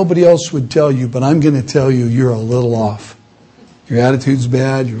maybe nobody else would tell you, but I'm going to tell you you're a little off. Your attitude's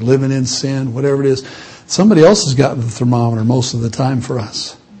bad. You're living in sin, whatever it is. Somebody else has got the thermometer most of the time for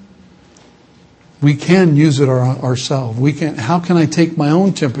us. We can use it ourselves. How can I take my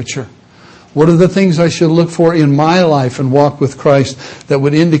own temperature? What are the things I should look for in my life and walk with Christ that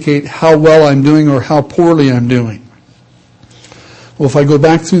would indicate how well I'm doing or how poorly I'm doing? Well, if I go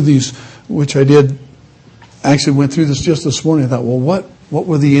back through these, which I did, actually went through this just this morning, I thought, well, what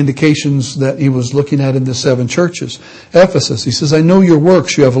were the indications that he was looking at in the 7 churches? Ephesus, he says, I know your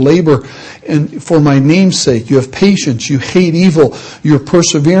works. You have labor and for my name's sake. You have patience. You hate evil. You're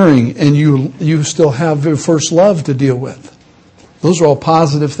persevering, and you still have your first love to deal with. Those are all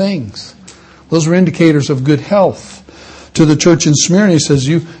positive things. Those are indicators of good health. To the church in Smyrna, he says,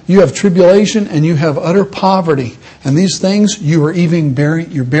 you have tribulation and you have utter poverty. And these things, you're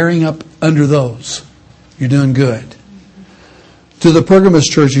bearing up under those. You're doing good. To the Pergamos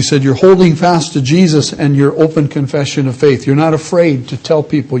church, he said, you're holding fast to Jesus and your open confession of faith. You're not afraid to tell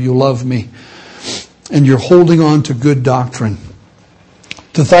people you love me. And you're holding on to good doctrine.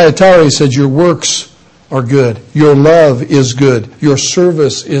 To Thyatira, he said, your works are good. Your love is good. Your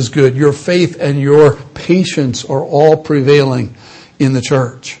service is good. Your faith and your patience are all prevailing in the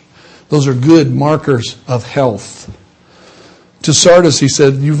church. Those are good markers of health. To Sardis, he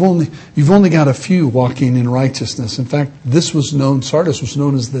said, you've only got a few walking in righteousness. In fact, Sardis was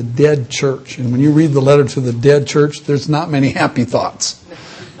known as the dead church. And when you read the letter to the dead church, there's not many happy thoughts.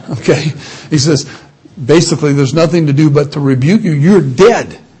 Okay? He says, basically, there's nothing to do but to rebuke you. You're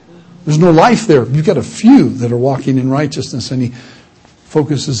dead. There's no life there. You've got a few that are walking in righteousness. And he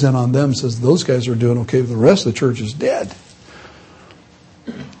focuses in on them, says those guys are doing okay, but the rest of the church is dead.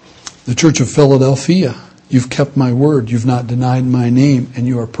 The Church of Philadelphia, you've kept my word, you've not denied my name, and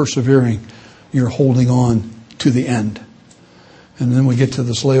you are persevering. You're holding on to the end. And then we get to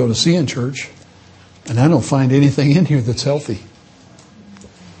this Laodicean church, and I don't find anything in here that's healthy.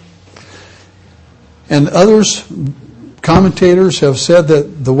 And others, commentators, have said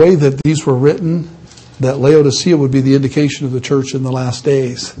that the way that these were written, that Laodicea would be the indication of the church in the last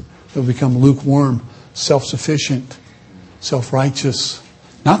days. It would become lukewarm, self-sufficient, self-righteous.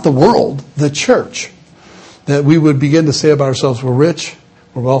 Not the world, the church. That we would begin to say about ourselves, we're rich,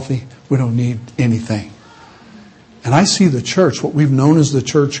 we're wealthy, we don't need anything. And I see the church, what we've known as the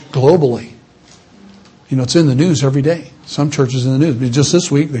church globally. You know, it's in the news every day. Some churches in the news. But just this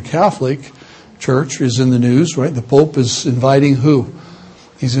week, the Catholic Church is in the news, right? The Pope is inviting who?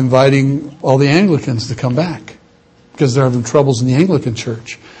 He's inviting all the Anglicans to come back because they're having troubles in the Anglican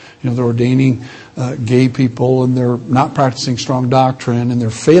Church. You know, they're ordaining gay people and they're not practicing strong doctrine and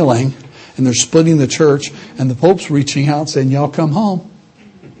they're failing and they're splitting the church, and the Pope's reaching out saying, y'all come home.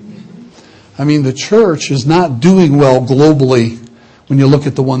 I mean, the church is not doing well globally when you look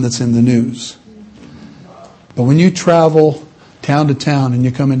at the one that's in the news. But when you travel town to town and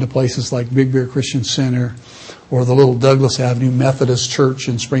you come into places like Big Bear Christian Center or the little Douglas Avenue Methodist Church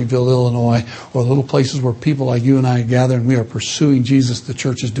in Springfield, Illinois, or the little places where people like you and I gather and we are pursuing Jesus, the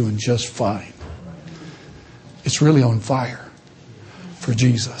church is doing just fine. It's really on fire for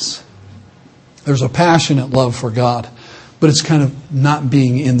Jesus. There's a passionate love for God, but it's kind of not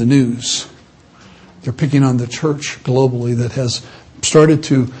being in the news. They're picking on the church globally that has started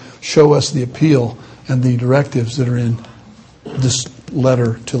to show us the appeal and the directives that are in this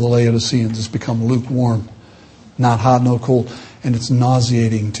letter to the Laodiceans. It's become lukewarm, not hot, no cold, and it's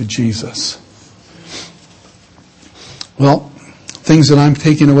nauseating to Jesus. Well, things that I'm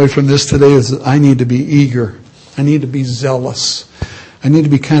taking away from this today is that I need to be eager. I need to be zealous. I need to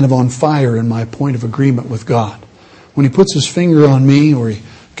be kind of on fire in my point of agreement with God. When He puts His finger on me or He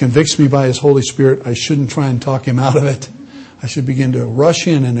convicts me by His Holy Spirit, I shouldn't try and talk Him out of it. I should begin to rush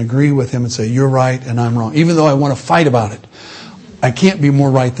in and agree with Him and say, you're right and I'm wrong. Even though I want to fight about it. I can't be more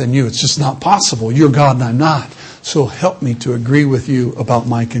right than you. It's just not possible. You're God and I'm not. So help me to agree with you about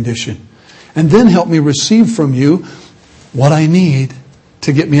my condition. And then help me receive from you what I need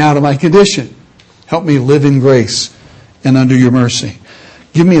to get me out of my condition. Help me live in grace and under your mercy.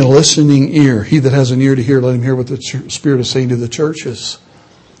 Give me a listening ear. He that has an ear to hear, let him hear what the Spirit is saying to the churches.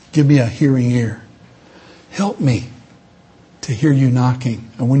 Give me a hearing ear. Help me to hear you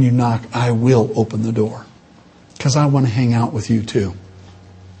knocking. And when you knock, I will open the door. Because I want to hang out with you too.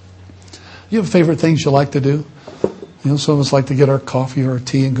 You have favorite things you like to do? You know, some of us like to get our coffee or our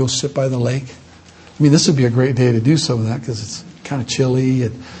tea and go sit by the lake. I mean, this would be a great day to do some of that because it's kind of chilly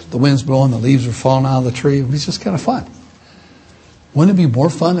and the wind's blowing, the leaves are falling out of the tree. It's just kind of fun. Wouldn't it be more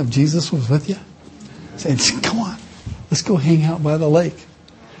fun if Jesus was with you? Saying, come on, let's go hang out by the lake.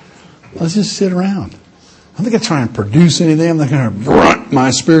 Let's just sit around. I'm not going to try and produce anything. I'm not going to brunt my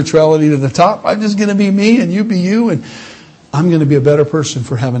spirituality to the top. I'm just going to be me and you be you. And I'm going to be a better person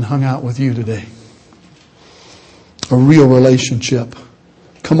for having hung out with you today. A real relationship.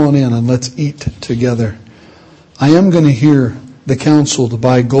 Come on in and let's eat together. I am going to hear the counsel to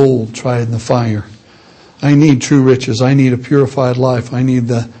buy gold tried in the fire. I need true riches. I need a purified life. I need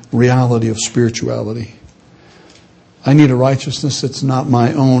the reality of spirituality. I need a righteousness that's not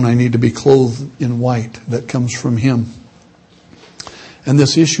my own. I need to be clothed in white that comes from Him. And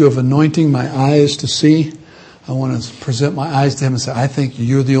this issue of anointing my eyes to see, I want to present my eyes to Him and say, I think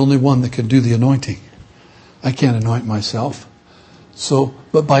you're the only one that could do the anointing. I can't anoint myself. So,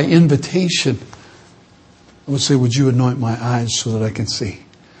 but by invitation, I would say, would you anoint my eyes so that I can see?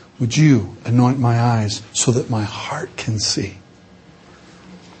 Would you anoint my eyes so that my heart can see?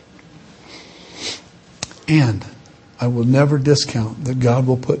 And I will never discount that God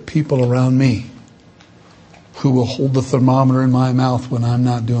will put people around me who will hold the thermometer in my mouth when I'm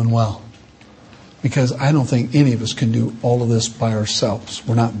not doing well. Because I don't think any of us can do all of this by ourselves.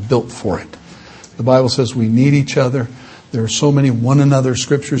 We're not built for it. The Bible says we need each other. There are so many one another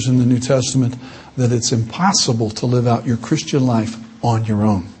scriptures in the New Testament that it's impossible to live out your Christian life on your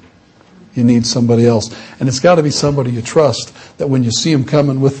own. You need somebody else. And it's got to be somebody you trust, that when you see them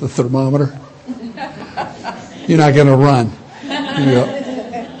coming with the thermometer, you're not going to run.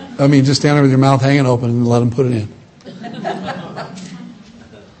 I mean, just stand there with your mouth hanging open and let them put it in.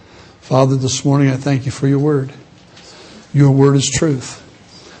 Father, this morning I thank you for your word. Your word is truth.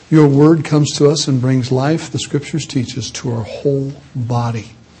 Your word comes to us and brings life, the scriptures teach us, to our whole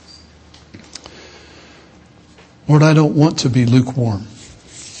body. Lord, I don't want to be lukewarm.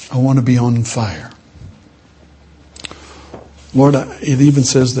 I want to be on fire. Lord, it even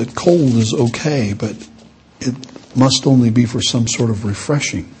says that cold is okay, but it must only be for some sort of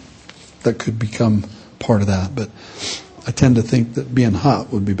refreshing that could become part of that. But I tend to think that being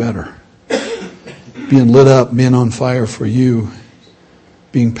hot would be better. Being lit up, being on fire for you,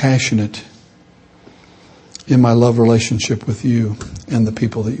 being passionate in my love relationship with you and the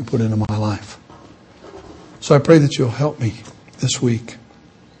people that you put into my life. So I pray that you'll help me this week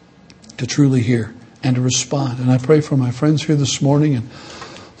to truly hear and to respond. And I pray for my friends here this morning and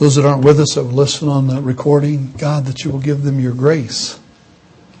those that aren't with us that will listen on the recording, God, that you will give them your grace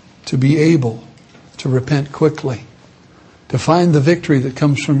to be able to repent quickly, to find the victory that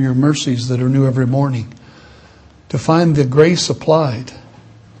comes from your mercies that are new every morning, to find the grace applied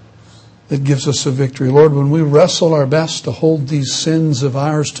that gives us a victory. Lord, when we wrestle our best to hold these sins of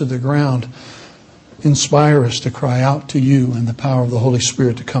ours to the ground, inspire us to cry out to you and the power of the Holy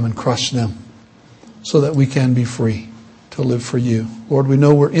Spirit to come and crush them so that we can be free to live for you. Lord, we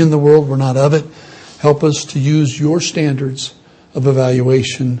know we're in the world, we're not of it. Help us to use your standards of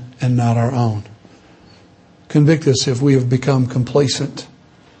evaluation and not our own. Convict us if we have become complacent.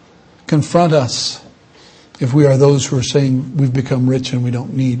 Confront us if we are those who are saying we've become rich and we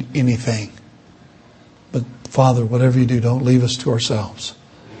don't need anything. But Father, whatever you do, don't leave us to ourselves.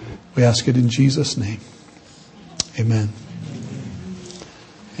 We ask it in Jesus' name. Amen.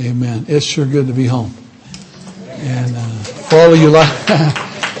 Amen. It's sure good to be home. And for all of you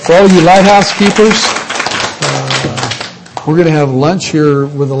lighthouse keepers, we're going to have lunch here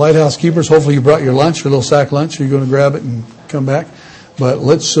with the lighthouse keepers. Hopefully you brought your lunch, your little sack lunch. You're going to grab it and come back. But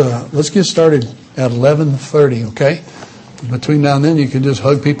let's get started at 11:30. Okay. Between now and then, you can just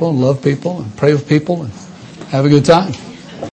hug people and love people and pray with people and have a good time.